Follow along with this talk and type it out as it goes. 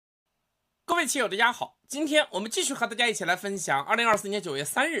各位棋友大家好，今天我们继续和大家一起来分享2024年9月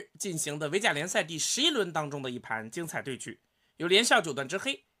3日进行的围甲联赛第11轮当中的一盘精彩对局，由连笑九段之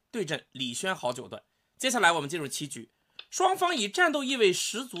黑对阵李轩豪九段。接下来我们进入棋局，双方以战斗意味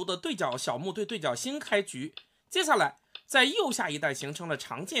十足的对角小目对对角星开局。接下来在右下一带形成了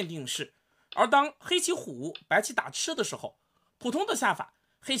长剑定式，而当黑棋虎白棋打吃的时候，普通的下法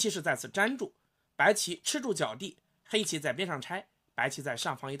黑棋是在此粘住，白棋吃住角地，黑棋在边上拆，白棋在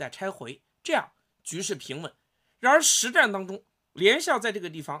上方一带拆回，这样局势平稳。然而实战当中，连笑在这个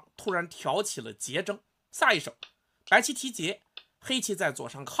地方突然挑起了劫争。下一手白棋提劫，黑棋在左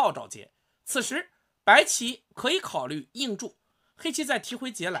上靠找劫，此时白棋可以考虑应住，黑棋再提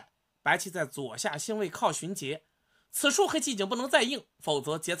回劫来，白棋在左下星位靠寻劫，此处黑棋已经不能再应，否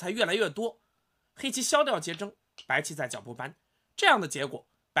则劫才越来越多。黑棋消掉劫争，白棋在脚步搬，这样的结果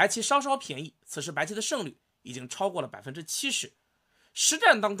白棋稍稍便宜，此时白棋的胜率已经超过了 70%。 实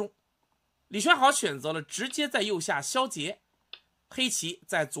战当中，李轩豪选择了直接在右下消劫，黑棋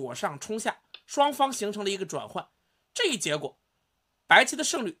在左上冲下，双方形成了一个转换。这一结果白棋的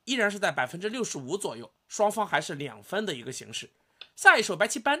胜率依然是在 65% 左右，双方还是2分的一个形势。下一手白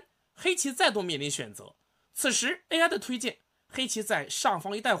棋搬，黑棋再度面临选择，此时 AI 的推荐黑棋在上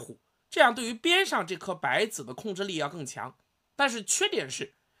方一带虎，这样对于边上这颗白子的控制力要更强，但是缺点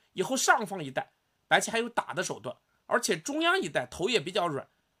是以后上方一带白棋还有打的手段，而且中央一带头也比较软，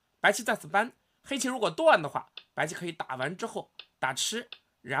白棋在此搬，黑棋如果断的话，白棋可以打完之后打吃，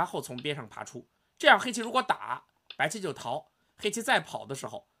然后从边上爬出，这样黑棋如果打，白棋就逃，黑棋再跑的时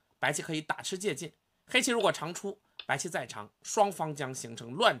候，白棋可以打吃借进，黑棋如果长出，白棋再长，双方将形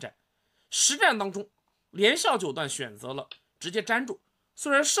成乱战。实战当中，连笑九段选择了直接粘住，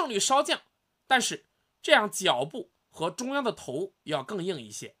虽然胜率稍降，但是这样脚步和中央的头要更硬一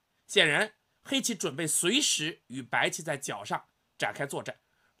些。显然黑棋准备随时与白棋在角上展开作战。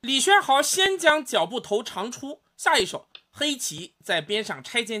李轩豪先将脚步头长出，下一手黑棋在边上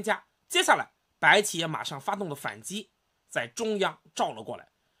拆肩夹，接下来白棋也马上发动了反击，在中央照了过来。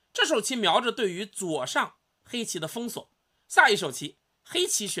这手棋瞄着对于左上黑棋的封锁，下一手棋黑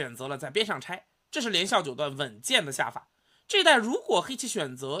棋选择了在边上拆，这是连笑九段稳健的下法。这一带如果黑棋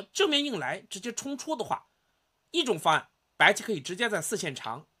选择正面硬来直接冲出的话，一种方案白棋可以直接在四线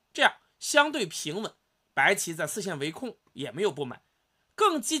长，这样相对平稳，白棋在四线围控也没有不满。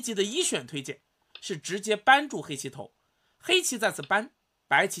更积极的一选推荐是直接扳住黑棋头，黑棋在此扳，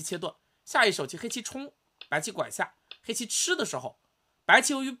白棋切断，下一手棋黑棋冲，白棋拐下，黑棋吃的时候，白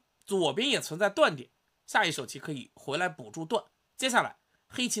棋由于左边也存在断点，下一手棋可以回来补住断。接下来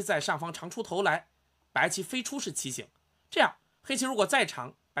黑棋在上方长出头来，白棋飞出是棋形，这样黑棋如果再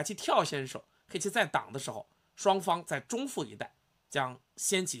长，白棋跳先手，黑棋再挡的时候，双方在中腹一带将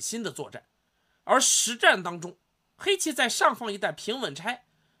掀起新的作战。而实战当中，黑棋在上方一带平稳拆，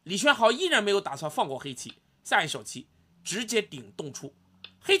李轩豪依然没有打算放过黑棋，下一手棋直接顶动出，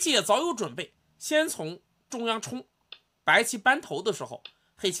黑棋也早有准备，先从中央冲，白棋扳头的时候，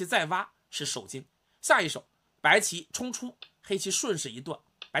黑棋再挖是手筋，下一手白棋冲出，黑棋顺势一断，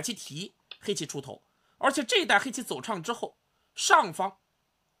白棋提，黑棋出头，而且这一带黑棋走唱之后，上方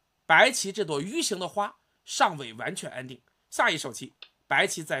白棋这朵鱼形的花上尾完全安定，下一手棋白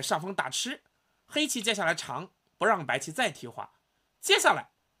棋在上方打吃，黑棋接下来长，不让白棋再提花。接下来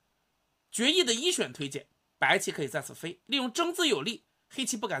决议的一选推荐，白棋可以在此飞，利用争姿有力，黑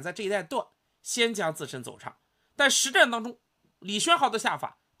棋不敢在这一带断，先将自身走唱。但实战当中，李轩豪的下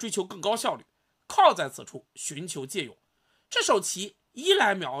法追求更高效率，靠在此处寻求借用。这手棋一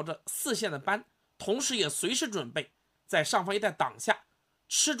来瞄着四线的扳，同时也随时准备在上方一带挡下，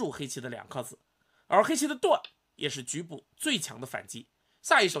吃住黑棋的2颗子，而黑棋的断也是局部最强的反击。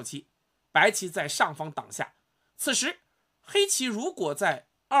下一手棋白棋在上方挡下，此时黑棋如果在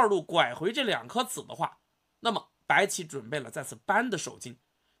二路拐回这2颗子的话，那么白棋准备了在此扳的手筋，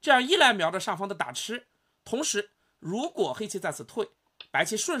这样一来瞄着上方的打吃，同时如果黑棋在此退，白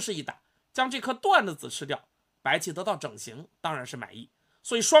棋顺势一打，将这颗断的子吃掉，白棋得到整形，当然是满意。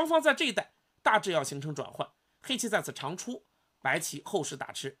所以双方在这一带大致要形成转换，黑棋在此长出，白棋后势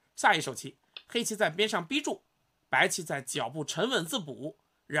打吃，下一手棋黑棋在边上逼住，白棋在脚步沉稳自补，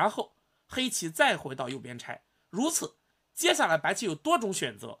然后黑棋再回到右边拆，如此接下来白棋有多种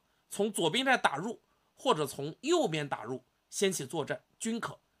选择，从左边再打入，或者从右边打入，掀起作战均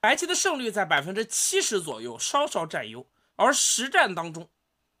可。白棋的胜率在 70% 左右，稍稍占优。而实战当中，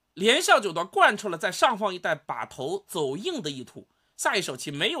连笑九段贯彻了在上方一带把头走硬的意图，下一手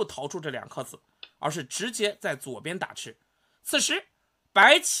棋没有逃出这2颗子，而是直接在左边打吃。此时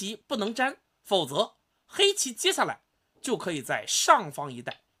白棋不能粘，否则黑棋接下来就可以在上方一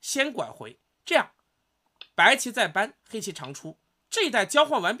带先拐回，这样白棋再扳，黑棋长出，这一带交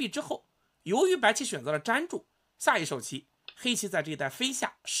换完毕之后，由于白棋选择了粘住，下一手棋黑棋在这一带飞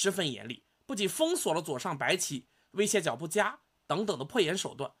下十分严厉，不仅封锁了左上白棋威胁脚步夹等等的破眼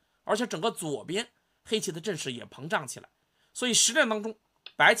手段，而且整个左边黑棋的阵势也膨胀起来。所以实战当中，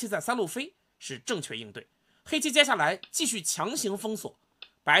白棋在三路飞是正确应对，黑棋接下来继续强行封锁，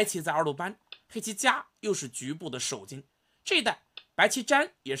白棋在二路搬，黑棋夹又是局部的手筋，这一带白棋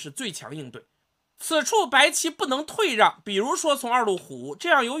粘也是最强应对。此处白棋不能退让，比如说从二路虎，这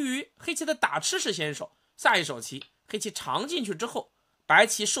样由于黑棋的打吃是先手，下一手棋黑棋长进去之后，白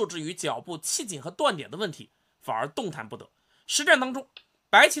棋受制于脚步气紧和断点的问题，反而动弹不得。实战当中，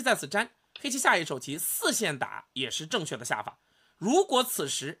白棋在此粘，黑棋下一手棋四线打也是正确的下法。如果此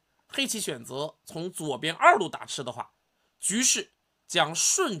时黑棋选择从左边二路打吃的话，局势将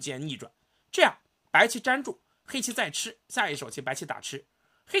瞬间逆转。这样白棋粘住，黑棋再吃，下一手棋白棋打吃。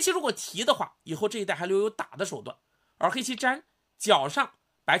黑棋如果提的话，以后这一带还留有打的手段，而黑棋粘脚上，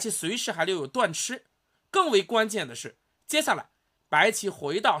白棋随时还留有断吃。更为关键的是，接下来白棋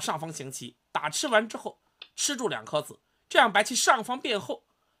回到上方行棋，打吃完之后吃住两颗子，这样白棋上方变后，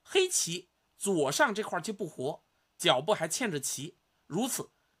黑棋左上这块棋不活，脚部还欠着棋，如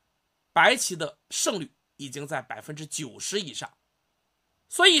此白棋的胜率已经在90%以上。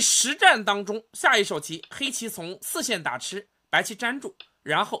所以实战当中，下一手棋黑棋从四线打吃，白棋粘住，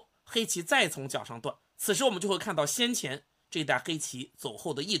然后黑棋再从脚上断，此时我们就会看到先前这一带黑棋走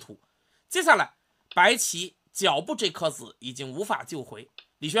后的意图。接下来白棋脚部这颗子已经无法救回，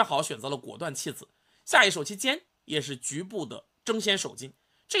李轩豪选择了果断弃子，下一手棋尖也是局部的争先手筋。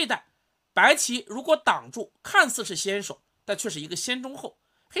这一带白棋如果挡住，看似是先手，但却是一个先中后。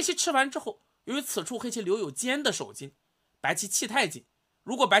黑棋吃完之后，由于此处黑棋留有尖的手筋，白棋气太紧，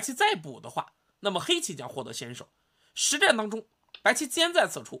如果白棋再补的话，那么黑棋将获得先手。实战当中，白棋尖在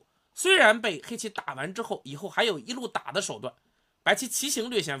此处，虽然被黑棋打完之后，以后还有一路打的手段，白棋棋形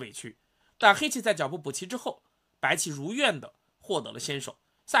略显委屈，但黑棋在脚步补棋之后，白棋如愿的获得了先手。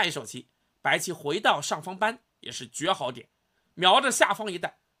下一手棋白棋回到上方搬也是绝好点，瞄着下方一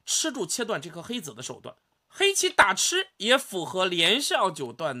带吃住切断这颗黑子的手段，黑棋打吃也符合连笑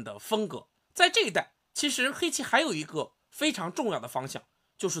九段的风格。在这一带其实黑棋还有一个非常重要的方向，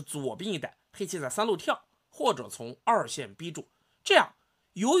就是左边一带黑棋在三路跳或者从二线逼住，这样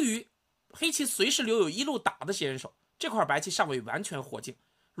由于黑棋随时留有一路打的先手，这块白棋尚未完全活境，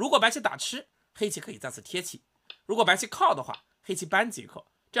如果白棋打吃，黑棋可以再次贴棋，如果白棋靠的话，黑棋搬即可，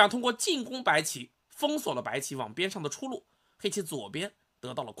这样通过进攻白棋封锁了白棋往边上的出路，黑棋左边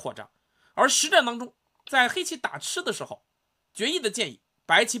得到了扩张。而实战当中，在黑棋打吃的时候，决议的建议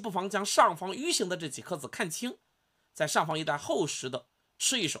白棋不妨将上方迂形的这几颗子看清，在上方一带厚实的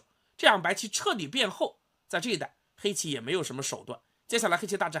吃一手，这样白棋彻底变后，在这一带黑棋也没有什么手段，接下来黑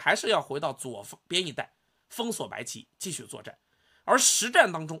棋大致还是要回到左边一带封锁白棋继续作战。而实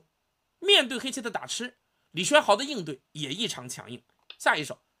战当中，面对黑棋的打吃，李轩豪的应对也异常强硬，下一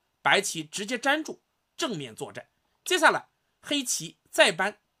手白棋直接粘住正面作战，接下来黑棋再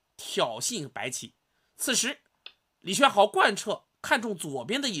搬挑衅白棋，此时李轩豪贯彻看中左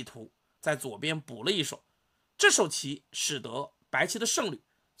边的意图，在左边补了一手，这手棋使得白棋的胜率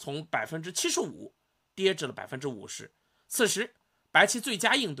从75%跌至了50%。此时白棋最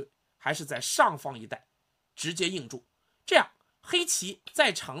佳应对还是在上方一带直接应住，这样黑棋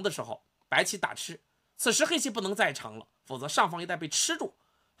再长的时候白棋打吃，此时黑棋不能再长了，否则上方一带被吃住，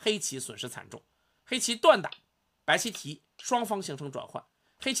黑棋损失惨重。黑棋断打，白棋提，双方形成转换，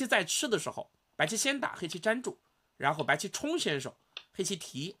黑棋在吃的时候白棋先打，黑棋粘住，然后白棋冲先手，黑棋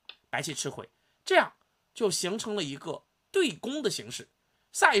提，白棋吃回，这样就形成了一个对攻的形势。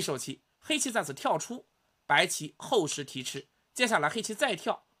下一手棋黑棋在此跳出，白棋后实提吃，接下来黑棋再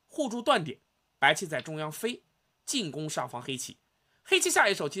跳护住断点，白棋在中央飞进攻上方黑棋，黑棋下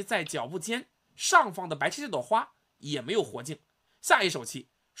一手棋在脚步间，上方的白棋这朵花也没有活境，下一手棋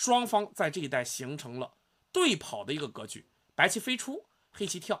双方在这一带形成了对跑的一个格局，白棋飞出，黑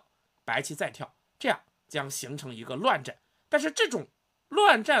棋跳，白棋再跳，这样将形成一个乱战。但是这种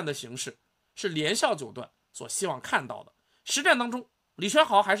乱战的形式是连笑九段所希望看到的。实战当中，李轩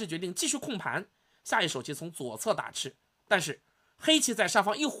豪还是决定继续控盘，下一手棋从左侧打吃，但是黑棋在上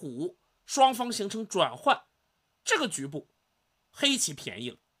方一虎，双方形成转换，这个局部黑棋便宜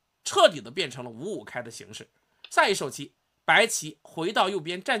了，彻底的变成了5-5开的形式。下一手棋白棋回到右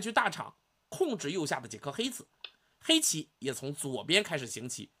边占据大场，控制右下的几颗黑子，黑棋也从左边开始行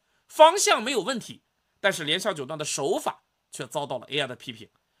棋，方向没有问题，但是连笑九段的手法却遭到了 AI 的批评。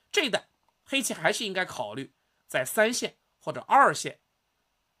这一带黑棋还是应该考虑在3线或者2线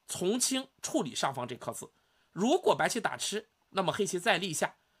从轻处理上方这颗子，如果白棋打吃，那么黑棋再立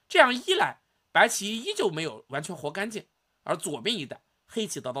下，这样一来白棋依旧没有完全活干净，而左边一带黑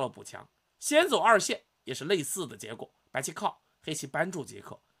棋得到了补强。先走二线也是类似的结果，白棋靠，黑棋扳住即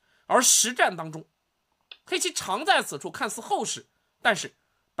可。而实战当中，黑棋常在此处看似后势，但是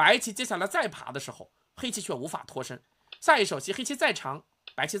白棋接下来再爬的时候，黑棋却无法脱身。下一手棋黑棋再长，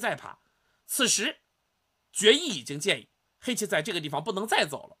白棋再爬，此时决议已经建议黑棋在这个地方不能再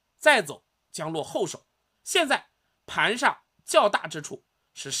走了，再走将落后手。现在盘上较大之处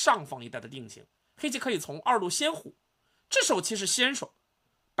是上方一带的定型，黑棋可以从二路先虎，这手棋是先手。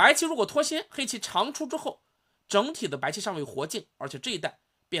白棋如果脱先，黑棋长出之后，整体的白棋尚未活境，而且这一带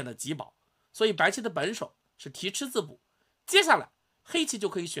变得极薄，所以白棋的本手是提吃自补。接下来黑棋就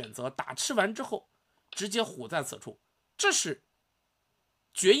可以选择打吃完之后直接虎在此处，这是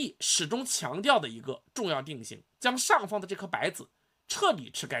决议始终强调的一个重要定型，将上方的这颗白子彻底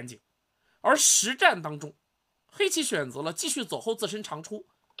吃干净。而实战当中，黑棋选择了继续走后自身长出，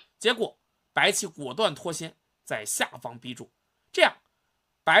结果白棋果断脱先，在下方逼住，这样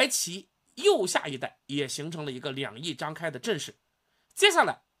白棋右下一带也形成了一个两翼张开的阵势。接下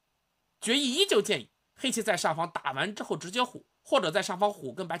来决议依旧建议黑棋在上方打完之后直接虎，或者在上方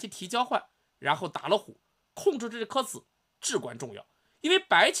虎跟白棋提交换，然后打了虎，控制这颗子至关重要。因为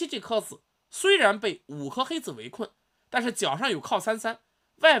白棋这颗子虽然被5颗黑子围困，但是角上有靠3-3，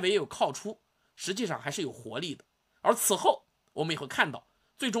外围也有靠出，实际上还是有活力的。而此后我们也会看到，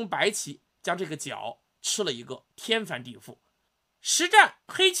最终白棋将这个角吃了一个天翻地覆。实战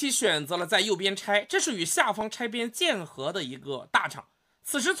黑棋选择了在右边拆，这是与下方拆边剑合的一个大场。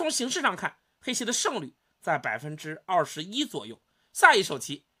此时从形势上看，黑棋的胜率在 21% 左右。下一手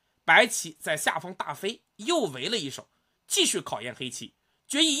棋白棋在下方大飞，又围了一手，继续考验黑棋。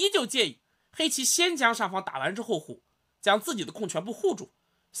决议依旧建议黑棋先将上方打完之后虎，将自己的空全部护住。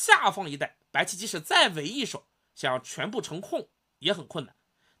下方一带白棋即使再围一手，想要全部成空也很困难。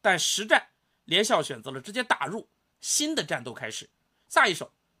但实战连笑选择了直接打入，新的战斗开始。下一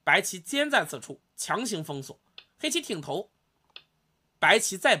手白棋坚在此处强行封锁，黑棋挺头，白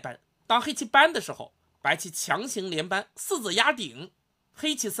棋再扳。当黑棋扳的时候，白棋强行连扳，4子压顶，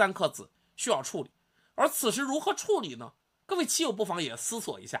黑棋3颗子需要处理。而此时如何处理呢？各位棋友不妨也思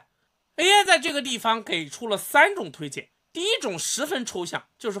索一下。AI 在这个地方给出了3种推荐。第一种十分抽象，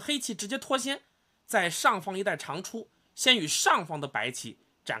就是黑棋直接脱先，在上方一带长出，先与上方的白棋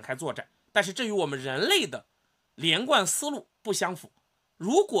展开作战。但是这与我们人类的连贯思路不相符。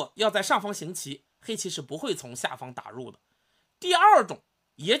如果要在上方行棋，黑棋是不会从下方打入的。第二种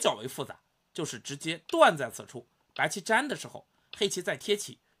也较为复杂，就是直接断在此处，白棋粘的时候，黑棋再贴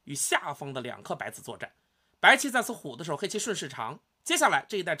起，与下方的2颗白子作战。白棋在此虎的时候，黑棋顺势长，接下来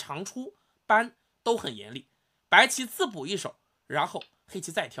这一带长出扳都很严厉，白棋自补一手，然后黑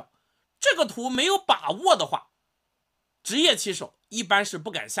棋再跳。这个图没有把握的话，职业棋手一般是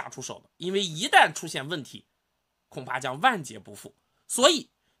不敢下出手的，因为一旦出现问题，恐怕将万劫不复。所以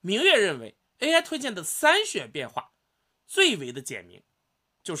明月认为 AI 推荐的3选变化最为的简明，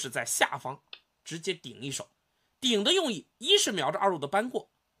就是在下方直接顶一手。顶的用意，一是瞄着2路的扳过，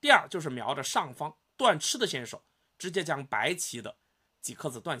第二就是瞄着上方断吃的先手，直接将白棋的几颗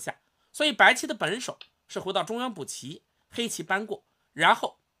子断下。所以白棋的本手是回到中央补棋，黑棋扳过，然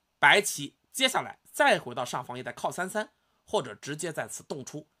后白棋接下来再回到上方一带靠3-3，或者直接在此动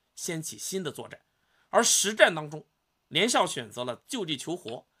出，掀起新的作战。而实战当中，连笑选择了就地求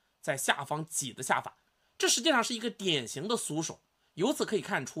活，在下方挤的下法，这实际上是一个典型的俗手。由此可以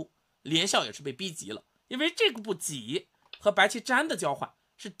看出，连笑也是被逼急了，因为这个步挤和白棋粘的交换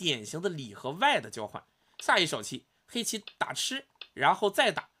是典型的里和外的交换。下一手棋黑棋打吃，然后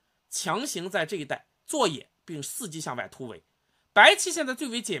再打，强行在这一带做野，并伺机向外突围。白棋现在最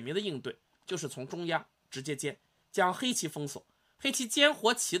为简明的应对，就是从中央直接尖，将黑棋封锁。黑棋尖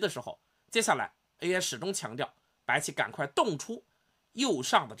活棋的时候，接下来 AI 始终强调白棋赶快动出右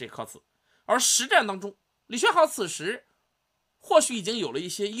上的这颗子。而实战当中，李轩豪此时或许已经有了一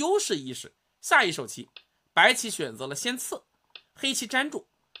些优势意识。下一手棋白棋选择了先刺，黑棋粘住，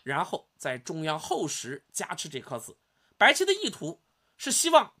然后在中央后实加持这颗子。白棋的意图是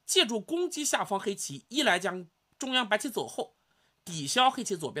希望借助攻击下方黑棋，一来将中央白棋走后，抵消黑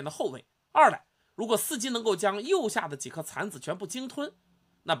棋左边的后卫；二来如果伺机能够将右下的几颗残子全部鲸吞，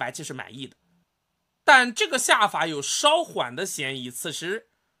那白棋是满意的。但这个下法有稍缓的嫌疑，此时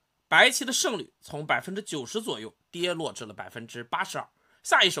白棋的胜率从 90% 左右跌落至了 82%。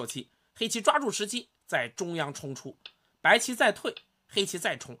 下一手棋黑棋抓住时机在中央冲出，白棋再退，黑棋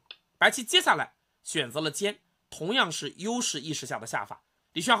再冲，白棋接下来选择了尖，同样是优势意识下的下法。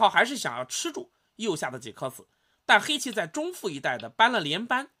李轩豪还是想要吃住右下的几颗子，但黑棋在中腹一带的扳了连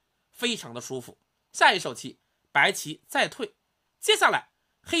扳，非常的舒服。下一手棋白棋再退，接下来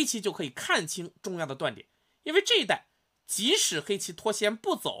黑棋就可以看清中央的断点，因为这一带即使黑棋脱先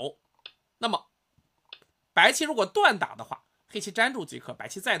不走，那么白棋如果断打的话，黑棋粘住即可，白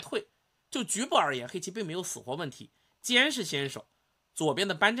棋再退。就局部而言，黑棋并没有死活问题，尖是先手，左边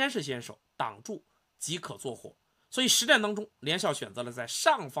的搬粘是先手，挡住即可做活。所以实战当中，连笑选择了在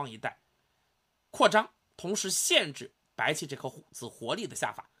上方一带扩张，同时限制白棋这颗子活力的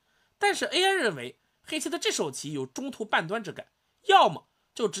下法。但是 AI 认为黑棋的这手棋有中途半端之感，要么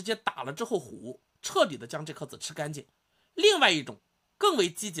就直接打了之后虎，彻底的将这颗子吃干净。另外一种更为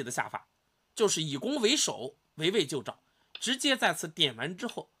积极的下法，就是以攻为守，围魏救赵，直接在此点完之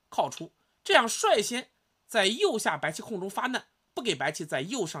后靠出，这样率先在右下白棋空中发难，不给白棋在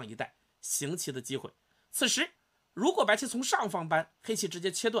右上一带行棋的机会。此时如果白棋从上方搬，黑棋直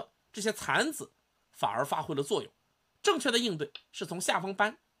接切断，这些残子反而发挥了作用。正确的应对是从下方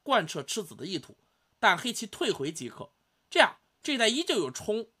搬，贯彻吃子的意图，但黑棋退回即可，这样这一带依旧有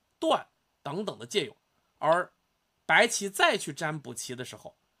冲、断等等的借用。而白棋再去粘补棋的时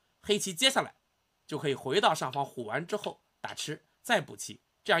候，黑棋接下来就可以回到上方虎完之后打吃，再补棋，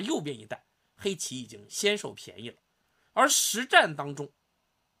这样右边一带黑棋已经先受便宜了。而实战当中，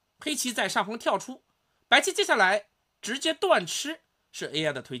黑棋在上方跳出，白棋接下来直接断吃是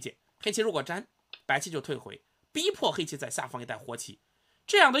AI 的推荐。黑棋如果粘，白棋就退回，逼迫黑棋在下方一带活棋。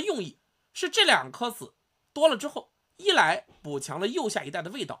这样的用意是这两颗子多了之后，一来补强了右下一带的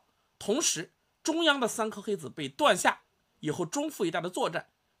味道，同时中央的3颗黑子被断下以后，中腹一带的作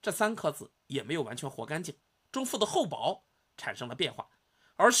战，这3颗子也没有完全活干净，中腹的厚薄产生了变化。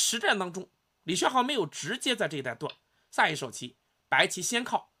而实战当中，李轩豪没有直接在这一带断，下一手棋白棋先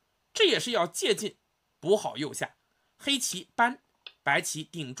靠，这也是要借劲补好右下。黑棋搬，白棋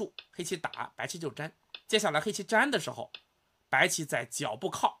顶住，黑棋打，白棋就粘。接下来黑棋粘的时候，白棋在脚步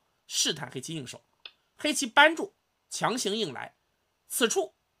靠，试探黑棋应手，黑棋扳住，强行硬来。此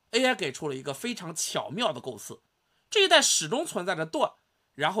处 AI 给出了一个非常巧妙的构思，这一带始终存在着断，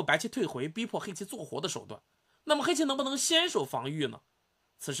然后白棋退回，逼迫黑棋做活的手段。那么黑棋能不能先手防御呢？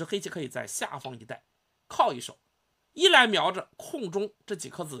此时黑棋可以在下方一带靠一手，一来瞄着空中这几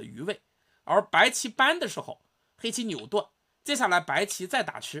颗子的余位，而白棋扳的时候，黑棋扭断，接下来白棋再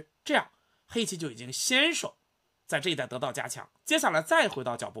打吃，这样黑棋就已经先手在这一带得到加强，接下来再回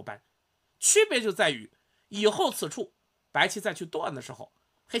到脚步扳。区别就在于以后此处白棋再去断的时候，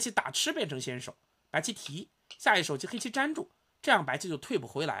黑棋打吃变成先手，白棋提，下一手棋黑棋粘住，这样白棋就退不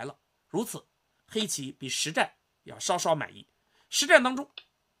回来了。如此黑棋比实战要稍稍满意。实战当中，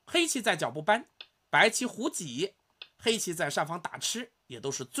黑棋在脚步扳，白棋虎挤，黑棋在上方打吃，也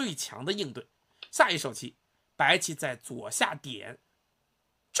都是最强的应对。下一手棋白棋在左下点，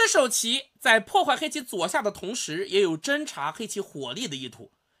这手棋在破坏黑棋左下的同时，也有侦察黑棋火力的意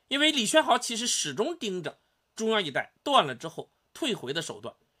图。因为李轩豪其实始终盯着中央一带断了之后退回的手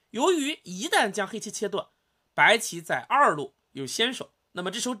段，由于一旦将黑棋切断，白棋在2路有先手，那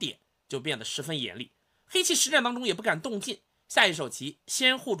么这手点就变得十分严厉。黑棋实战当中也不敢动进，下一手棋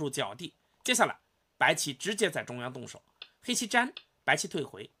先护住脚地，接下来白棋直接在中央动手，黑棋粘，白棋退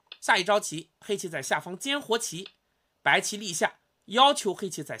回，下一招棋黑棋在下方尖活棋，白棋立下，要求黑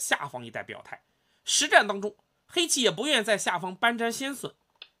棋在下方一带表态。实战当中黑棋也不愿在下方搬粘先损，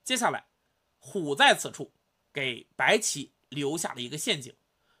接下来虎在此处给白棋留下了一个陷阱，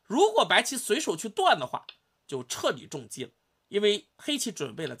如果白棋随手去断的话，就彻底中计了，因为黑棋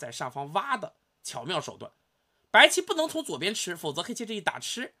准备了在上方挖的巧妙手段。白棋不能从左边吃，否则黑棋这一打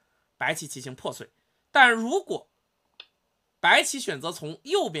吃，白棋棋形破碎。但如果白棋选择从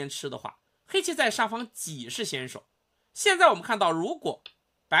右边吃的话，黑棋在上方挤是先手。现在我们看到，如果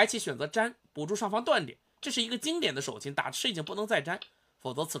白棋选择粘补住上方断点，这是一个经典的手棋，打吃已经不能再粘，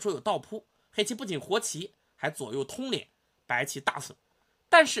否则此处有倒扑，黑棋不仅活棋，还左右通脸，白棋大损。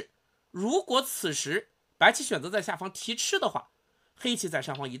但是如果此时白棋选择在下方提吃的话，黑棋在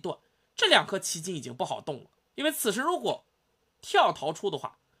上方一断，这2颗棋筋已经不好动了，因为此时如果跳逃出的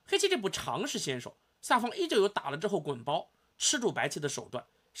话，黑棋这步长是先手，下方依旧有打了之后滚包吃住白棋的手段，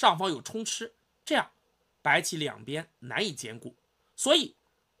上方有冲吃，这样白棋两边难以兼顾，所以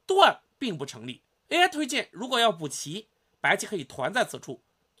断并不成立。 AI 推荐如果要补棋，白棋可以团在此处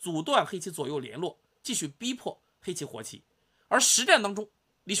阻断黑棋左右联络，继续逼迫黑棋活棋。而实战当中，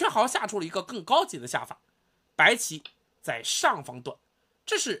李轩豪下出了一个更高级的下法，白棋在上方断，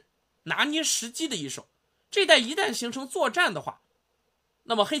这是拿捏时机的一手。这一带一旦形成作战的话，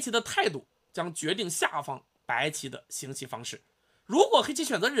那么黑棋的态度将决定下方白棋的行棋方式。如果黑棋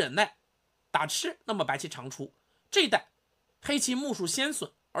选择忍耐打吃，那么白棋长出，这一带黑棋目数先损，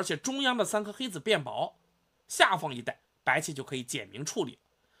而且中央的3颗黑子变薄，下方一带白棋就可以简明处理。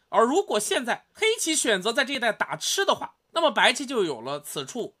而如果现在黑棋选择在这一带打吃的话，那么白棋就有了此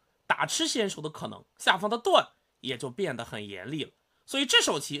处打吃先手的可能，下方的断也就变得很严厉了。所以这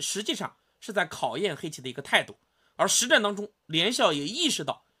手棋实际上是在考验黑棋的一个态度，而实战当中，连笑也意识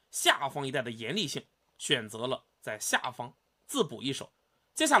到下方一带的严厉性，选择了在下方自补一手。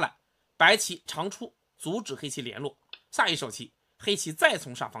接下来，白棋长出阻止黑棋联络，下一手棋黑棋再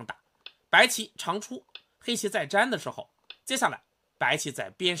从上方打，白棋长出，黑棋在粘的时候，接下来白棋在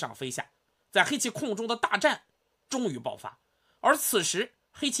边上飞下，在黑棋空中的大战终于爆发。而此时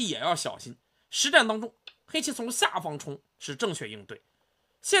黑棋也要小心，实战当中黑棋从下方冲是正确应对，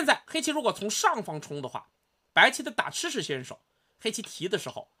现在黑棋如果从上方冲的话，白棋的打吃是先手，黑棋提的时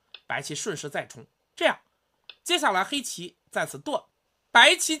候白棋顺势再冲，这样接下来黑棋在此断，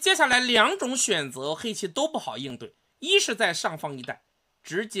白棋接下来两种选择黑棋都不好应对，一是在上方一带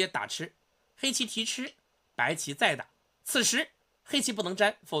直接打吃，黑棋提吃，白棋再打，此时黑棋不能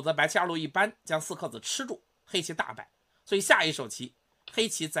粘，否则白棋二路一扳将四颗子吃住，黑棋大败。所以下一手棋黑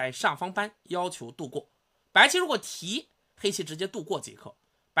棋在上方扳，要求渡过，白棋如果提，黑棋直接渡过即可，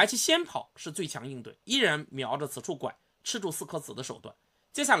白棋先跑是最强应对，依然瞄着此处拐吃住四颗子的手段。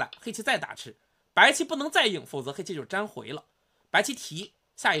接下来黑棋再打吃，白棋不能再应，否则黑棋就粘回了，白棋提，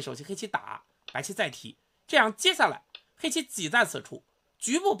下一手棋黑棋打，白棋再提，这样接下来黑棋挤在此处，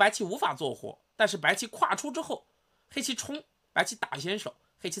局部白棋无法做活，但是白棋跨出之后，黑棋冲，白棋打先手，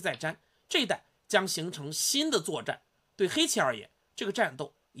黑棋再粘，这一带将形成新的作战，对黑棋而言这个战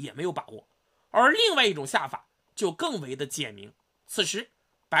斗也没有把握。而另外一种下法就更为的简明，此时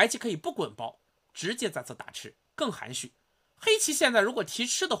白棋可以不滚包，直接在此打吃，更含蓄。黑棋现在如果提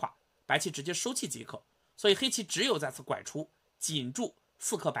吃的话，白棋直接收气即可，所以黑棋只有在此拐出，紧住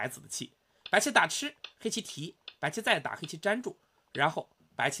四颗白子的气，白棋打吃，黑棋提，白棋再打，黑棋粘住，然后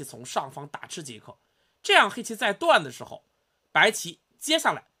白棋从上方打吃即可。这样黑棋在断的时候，白棋接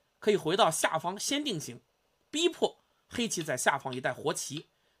下来可以回到下方先定型，逼迫黑棋在下方一带活棋，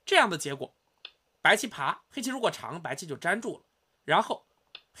这样的结果，白棋爬，黑棋如果长，白棋就粘住了，然后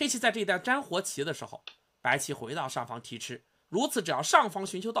黑棋在这一带粘活棋的时候，白棋回到上方提吃，如此只要上方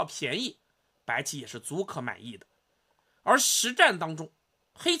寻求到便宜，白棋也是足可满意的。而实战当中，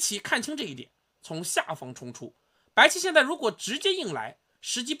黑棋看清这一点，从下方冲出，白棋现在如果直接硬来，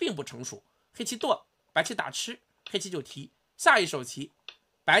时机并不成熟，黑棋断，白棋打吃，黑棋就提，下一手棋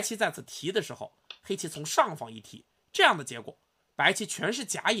白棋在此提的时候，黑棋从上方一提，这样的结果，白棋全是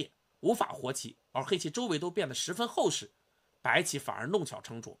假野，无法活棋，而黑棋周围都变得十分厚实，白棋反而弄巧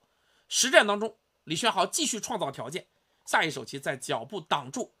成拙。实战当中，李轩豪继续创造条件，下一手棋在脚步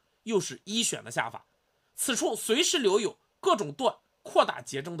挡住，又是一选的下法，此处随时留有各种断扩大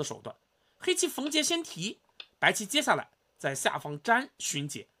劫争的手段。黑棋逢劫先提，白棋接下来在下方粘寻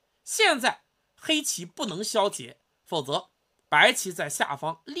劫，现在黑棋不能消劫，否则白棋在下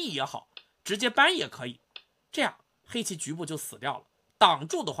方立也好，直接扳也可以，这样黑棋局部就死掉了。挡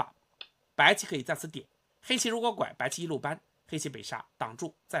住的话，白棋可以在此点，黑棋如果拐，白棋一路扳，黑棋北杀，挡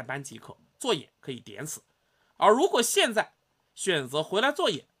住再扳即可，做野可以点死。而如果现在选择回来做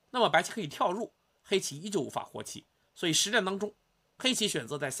野，那么白棋可以跳入，黑棋依旧无法活棋。所以实战当中，黑棋选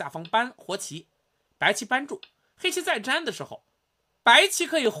择在下方扳活棋，白棋扳住，黑棋再粘的时候，白棋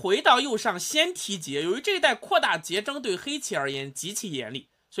可以回到右上先提劫。由于这一带扩大劫争对黑棋而言极其严厉，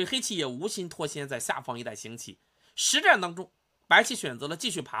所以黑棋也无心脱先在下方一带行棋。实战当中，白棋选择了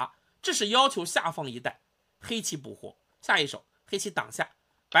继续爬，这是要求下方一带黑棋补活。下一手黑棋挡下，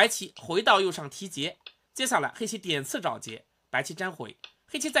白棋回到右上提劫，接下来黑棋点刺找劫，白棋粘回，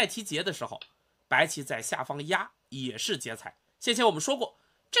黑棋再提劫的时候，白棋在下方压也是劫财。先前我们说过，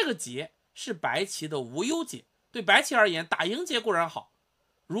这个劫是白棋的无忧劫，对白棋而言打赢劫固然好，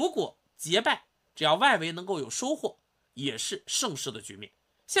如果劫败，只要外围能够有收获，也是胜势的局面。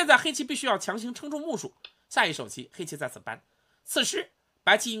现在黑棋必须要强行撑住目数，下一手棋黑棋在此扳，此时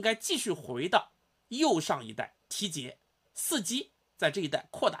白棋应该继续回到右上一带提劫，伺机在这一带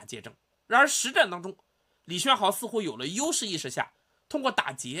扩大劫争。然而实战当中，李轩豪似乎有了优势意识下，通过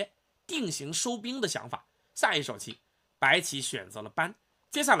打劫定型收兵的想法。下一手棋白棋选择了扳，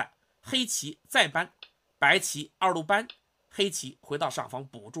接下来黑棋再扳，白棋二路扳，黑棋回到上方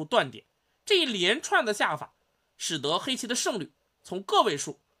补住断点。这一连串的下法使得黑棋的胜率从个位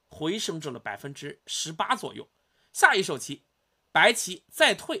数回升至了 18% 左右。下一手棋白棋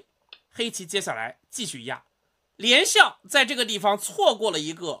再退，黑棋接下来继续压，连笑在这个地方错过了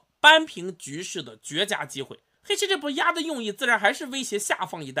一个扳平局势的绝佳机会。黑棋这波压的用意自然还是威胁下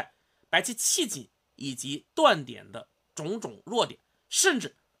方一带白棋气紧以及断点的种种弱点，甚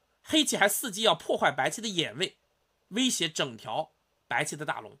至黑棋还伺机要破坏白棋的眼位，威胁整条白棋的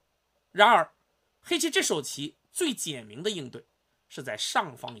大龙。然而黑棋这手棋最简明的应对是在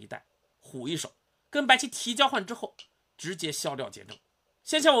上方一带虎一手，跟白棋提交换之后直接消掉劫争。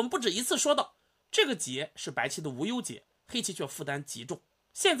先前我们不止一次说到，这个劫是白棋的无忧劫，黑棋却负担极重。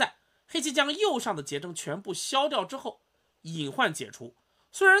现在黑棋将右上的劫争全部消掉之后，隐患解除。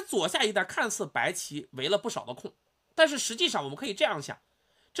虽然左下一带看似白棋围了不少的空，但是实际上我们可以这样想，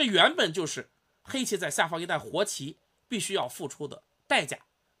这原本就是黑棋在下方一带活棋必须要付出的代价，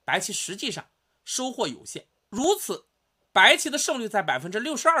白棋实际上收获有限。如此，白棋的胜率在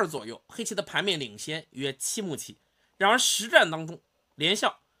 62% 左右，黑棋的盘面领先约7目棋。然而实战当中，连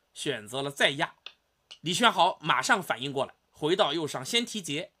笑选择了再压，李轩豪马上反应过来，回到右上先提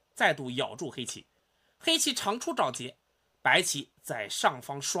劫，再度咬住黑棋。黑棋长出找劫，白棋在上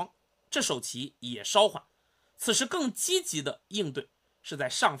方双，这手棋也稍缓。此时更积极的应对是在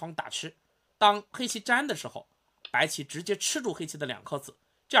上方打吃，当黑棋粘的时候，白棋直接吃住黑棋的2颗子，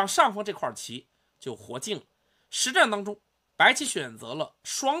这样上方这块棋就活净了。实战当中，白棋选择了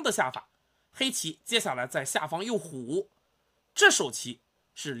双的下法，黑棋接下来在下方又虎，这手棋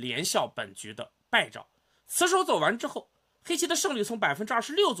是连笑本局的败招。此手走完之后，黑棋的胜率从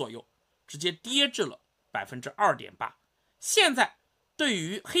 26% 左右直接跌至了 2.8%。 现在对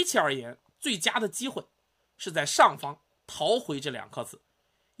于黑棋而言，最佳的机会是在上方逃回这2颗子。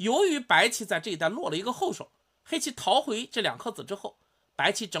由于白棋在这一带落了一个后手，黑棋逃回这2颗子之后，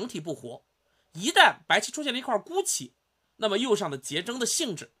白棋整体不活，一旦白棋出现了一块孤棋，那么右上的劫争的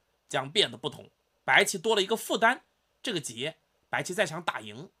性质将变得不同，白棋多了一个负担，这个劫白棋再想打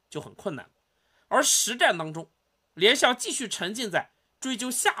赢就很困难。而实战当中，连笑继续沉浸在追究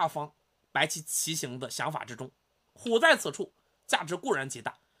下方白棋棋形的想法之中，虎在此处价值固然极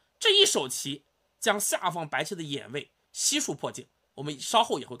大，这一手棋将下方白棋的眼位悉数破镜，我们稍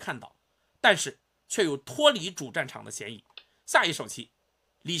后也会看到，但是却有脱离主战场的嫌疑。下一手棋，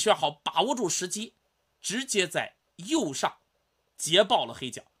李轩豪把握住时机，直接在右上捷爆了黑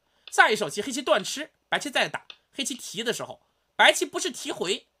角。下一手棋，黑棋断吃，白棋再打，黑棋提的时候，白棋不是提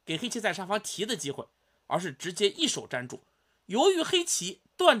回给黑棋在上方提的机会，而是直接一手粘住。由于黑棋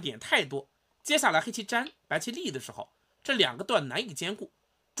断点太多，接下来黑棋粘，白棋立的时候，这2个段难以兼顾，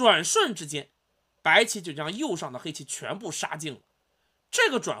转瞬之间，白棋就将右上的黑棋全部杀尽了。这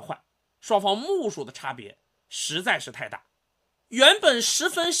个转换，双方目数的差别实在是太大，原本十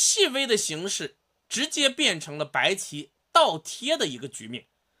分细微的形势直接变成了白棋倒贴的一个局面。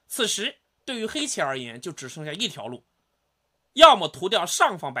此时对于黑棋而言，就只剩下一条路，要么屠掉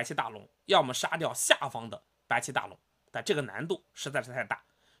上方白棋大龙，要么杀掉下方的白棋大龙，但这个难度实在是太大。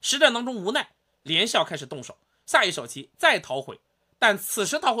实战当中无奈，连笑开始动手，下一手棋再逃回，但此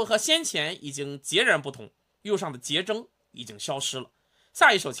时逃回和先前已经截然不同，右上的劫争已经消失了。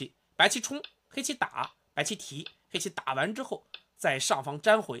下一手棋，白棋冲，黑棋打，白棋提，黑棋打完之后在上方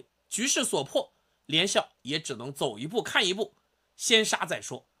粘回，局势所迫，连笑也只能走一步看一步，先杀再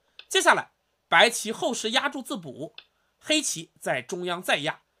说。接下来白棋后时压住自补，黑棋在中央再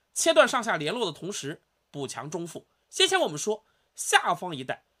压，切断上下联络的同时补强中腹。先前我们说下方一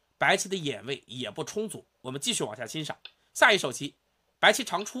带白棋的眼位也不充足，我们继续往下欣赏。下一手棋，白棋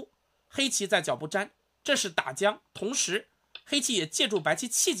长出，黑棋在脚步粘，这是打将，同时黑棋也借助白棋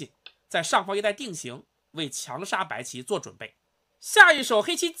气紧，在上方一带定型，为强杀白棋做准备。下一手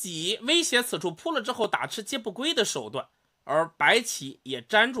黑棋挤，威胁此处扑了之后打吃接不归的手段，而白棋也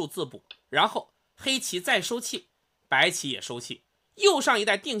粘住自补，然后黑棋再收气，白棋也收气，右上一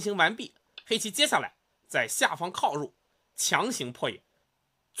带定型完毕，黑棋接下来在下方靠入，强行破野。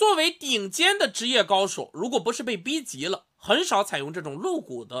作为顶尖的职业高手，如果不是被逼急了，很少采用这种露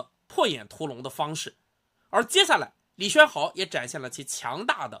骨的破眼屠龙的方式。而接下来李轩豪也展现了其强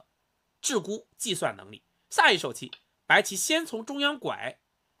大的治孤计算能力。下一手棋，白棋先从中央拐，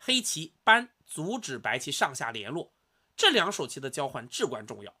黑棋扳阻止白棋上下联络，这2手棋的交换至关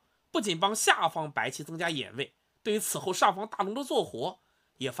重要，不仅帮下方白棋增加眼位，对于此后上方大龙的做活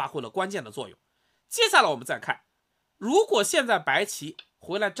也发挥了关键的作用。接下来我们再看，如果现在白棋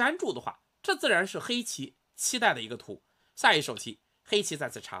回来粘住的话，这自然是黑棋期待的一个图。下一手棋，黑棋再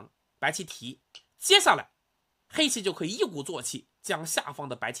次长，白棋提，接下来黑棋就可以一鼓作气将下方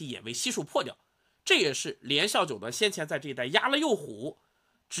的白棋眼位悉数破掉，这也是连笑九段先前在这一带压了右虎，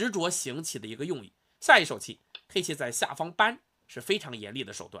执着行棋的一个用意。下一手棋，黑棋在下方扳是非常严厉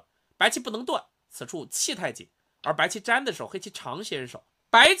的手段，白棋不能断，此处气太紧，而白棋粘的时候，黑棋长先手，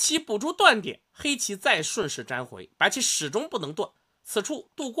白棋补住断点，黑棋再顺势粘回，白棋始终不能断，此处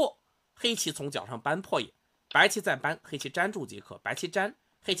度过，黑棋从脚上扳破野，白棋再扳，黑棋粘住即可，白棋粘，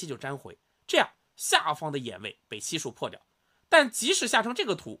黑棋就粘回，这样下方的眼位被悉数破掉。但即使下成这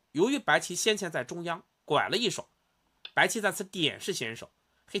个图，由于白棋先前在中央拐了一手，白棋在此点是先手，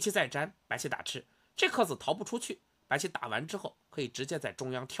黑棋再粘，白棋打吃，这颗子逃不出去，白棋打完之后可以直接在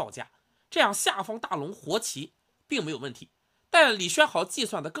中央跳家，这样下方大龙活棋并没有问题。但李轩豪计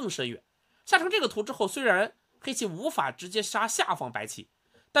算的更深远，下成这个图之后，虽然黑棋无法直接杀下方白棋，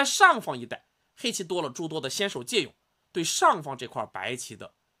但上方一带黑棋多了诸多的先手借用，对上方这块白棋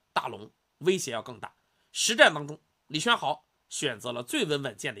的大龙威胁要更大。实战当中，李轩豪选择了最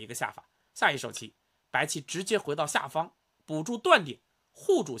稳健的一个下法，下一手棋白棋直接回到下方补住断点，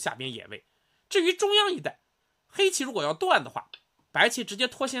护住下边眼位。至于中央一带，黑棋如果要断的话，白棋直接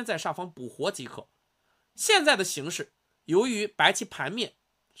脱先在上方补活即可。现在的形势，由于白棋盘面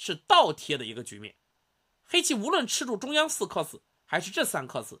是倒贴的一个局面，黑棋无论吃住中央4克死还是这3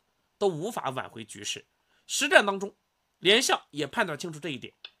克死，都无法挽回局势。实战当中，连笑也判断清楚这一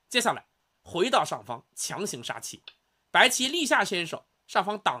点，接下来回到上方强行杀棋，白棋立下先手，上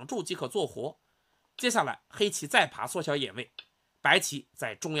方挡住即可做活。接下来黑棋再爬缩小眼位，白棋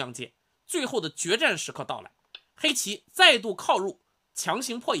在中央间，最后的决战时刻到来，黑棋再度靠入强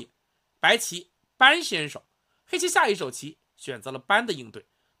行破野，白棋搬先手，黑棋下一手棋选择了搬的应对。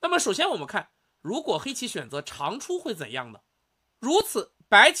那么首先我们看，如果黑棋选择长出会怎样呢？如此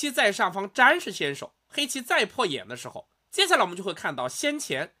白棋在上方粘是先手，黑棋再破眼的时候，接下来我们就会看到先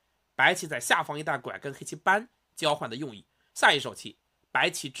前白棋在下方一带拐跟黑棋搬交换的用意。下一手棋白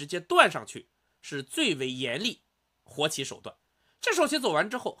棋直接断上去是最为严厉活棋手段。这手棋走完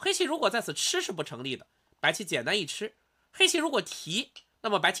之后，黑棋如果在此吃是不成立的，白棋简单一吃，黑棋如果提，那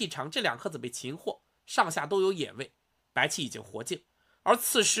么白棋一长，这2颗子被擒获，上下都有眼位，白棋已经活境。而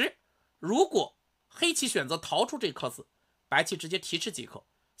此时如果黑棋选择逃出这颗子，白棋直接提吃即可，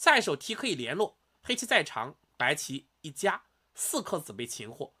下一手提可以联络，黑棋再长，白棋一加，4颗子被擒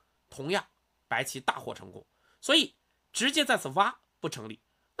获，同样白棋大获成功。所以直接在此挖不成立。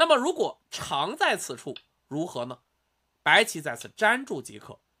那么如果长在此处如何呢？白棋在此粘住即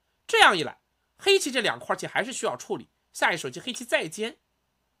可。这样一来，黑棋这2块棋还是需要处理。下一手棋黑棋再尖，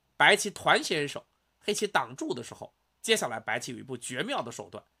白棋团先手，黑棋挡住的时候，接下来白棋有一步绝妙的手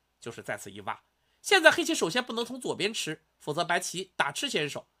段，就是在此一挖。现在黑棋首先不能从左边吃，否则白棋打吃先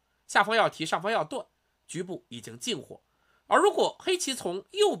手，下方要提，上方要断，局部已经尽活。而如果黑棋从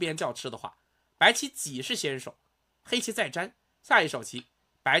右边叫吃的话，白棋挤是先手，黑棋再粘，下一手棋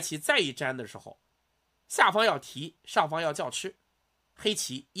白棋再一粘的时候，下方要提，上方要叫吃，黑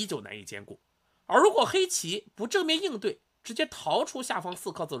棋依旧难以兼顾。而如果黑棋不正面应对，直接逃出下方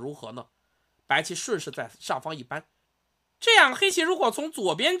4颗子如何呢？白棋顺势在上方一搬，这样黑棋如果从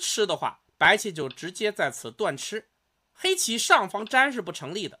左边吃的话，白棋就直接在此断吃，黑棋上方粘是不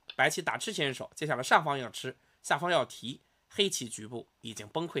成立的，白棋打吃先手，接下来上方要吃，下方要提，黑棋局部已经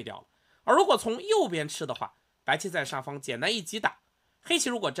崩溃掉了。而如果从右边吃的话，白棋在上方简单一击打，黑棋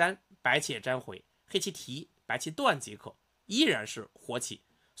如果粘，白棋也粘回，黑棋提，白棋断即可，依然是活棋。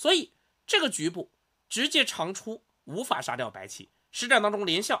所以这个局部直接长出，无法杀掉白棋。实战当中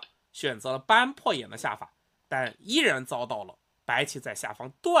连笑选择了搬破眼的下法，但依然遭到了白棋在下方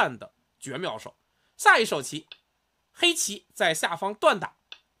断的绝妙手。下一手棋黑棋在下方断打，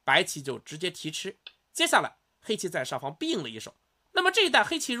白棋就直接提吃，接下来黑棋在上方并了一手。那么这一带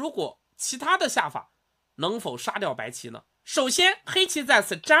黑棋如果其他的下法能否杀掉白棋呢？首先黑棋在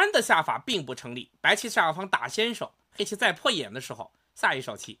此粘的下法并不成立，白棋上方打先手，黑棋在破眼的时候，下一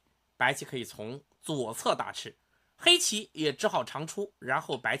手棋白棋可以从左侧打吃，黑棋也只好长出，然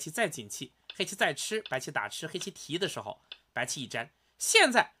后白棋再紧气，黑棋再吃，白棋打吃，黑棋提的时候白棋一粘。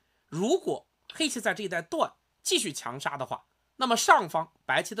现在如果黑棋在这一带断继续强杀的话，那么上方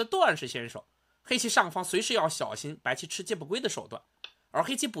白棋的断是先手，黑棋上方随时要小心白棋吃接不归的手段。而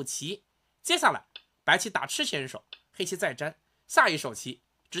黑棋补棋，接下来白棋打吃先手，黑棋再粘，下一手棋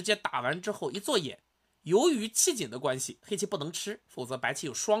直接打完之后一做眼，由于气紧的关系，黑棋不能吃，否则白棋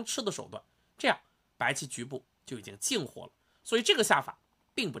有双吃的手段，这样白棋局部就已经尽活了，所以这个下法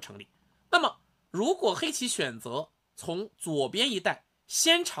并不成立。那么如果黑棋选择从左边一带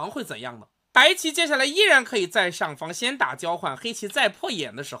先长会怎样呢？白棋接下来依然可以在上方先打交换，黑棋再破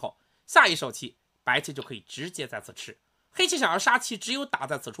眼的时候，下一手棋白棋就可以直接在此吃。黑棋想要杀棋，只有打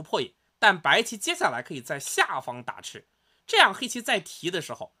在此处破眼，但白棋接下来可以在下方打吃，这样黑棋再提的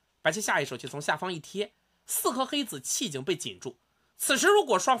时候，白棋下一手棋从下方一贴，4颗黑子气已经被紧住。此时如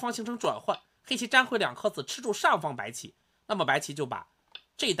果双方形成转换，黑棋粘回2颗子吃住上方白棋，那么白棋就把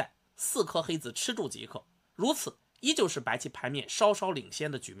这一带4颗黑子吃住即可，如此依旧是白棋盘面稍稍领先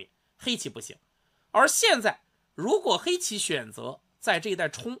的局面，黑棋不行。而现在如果黑棋选择在这一带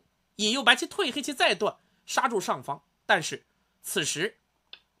冲，引诱白棋退，黑棋再断杀住上方，但是此时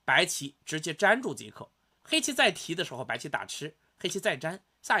白棋直接粘住即可，黑棋再提的时候白棋打吃，黑棋再粘，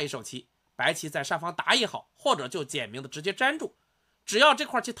下一手棋白棋在上方打也好，或者就简明的直接粘住，只要这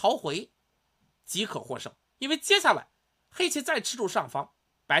块棋逃回即可获胜。因为接下来黑棋再吃住上方，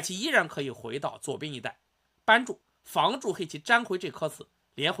白棋依然可以回到左边一带扳住，防住黑棋粘回这颗子，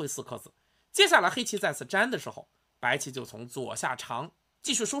连回4颗子。接下来黑棋再次粘的时候，白棋就从左下长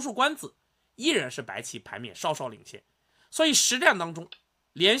继续收束官子，依然是白棋盘面稍稍领先。所以实战当中，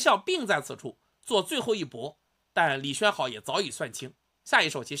连笑并在此处做最后一搏，但李轩豪也早已算清，下一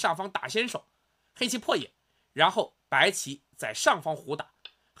手棋上方打先手，黑棋破眼，然后白棋在上方胡打，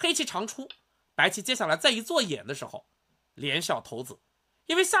黑棋长出，白棋接下来再一做眼的时候，连笑投子，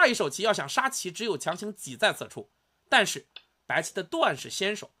因为下一手棋要想杀棋，只有强行挤在此处，但是白棋的断是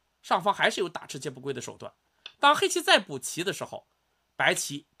先手，上方还是有打吃劫不归的手段。当黑棋再补棋的时候，白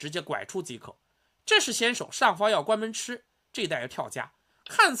棋直接拐出即可，这是先手，上方要关门吃，这一带要跳家，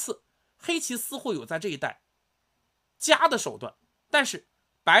看似黑棋似乎有在这一带家的手段，但是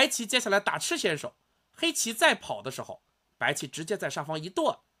白棋接下来打吃先手，黑棋再跑的时候，白棋直接在上方一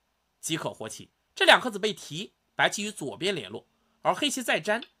断即可活棋。这两颗子被提，白棋与左边联络，而黑棋再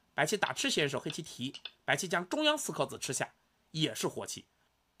粘，白棋打吃先手，黑棋提，白棋将中央4颗子吃下，也是活棋。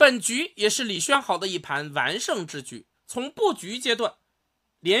本局也是李轩豪的一盘完胜之局。从布局阶段，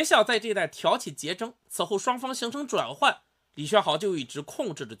连笑在这一带挑起劫争，此后双方形成转换，李轩豪就一直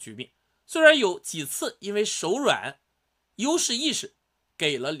控制着局面。虽然有几次因为手软优势意识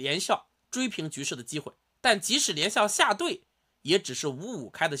给了连笑追平局势的机会，但即使连笑下对，也只是5-5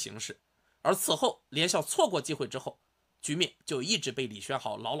开的形式。而此后连笑错过机会之后，局面就一直被李轩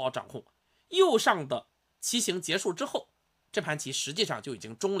豪牢牢掌控。右上的棋形结束之后，这盘棋实际上就已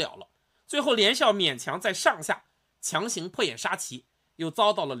经终了了。最后连笑勉强在上下强行破眼杀棋，又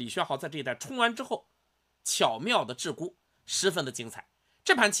遭到了李轩豪在这一带冲完之后巧妙的治孤，十分的精彩。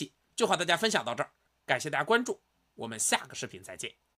这盘棋就和大家分享到这儿，感谢大家关注，我们下个视频再见。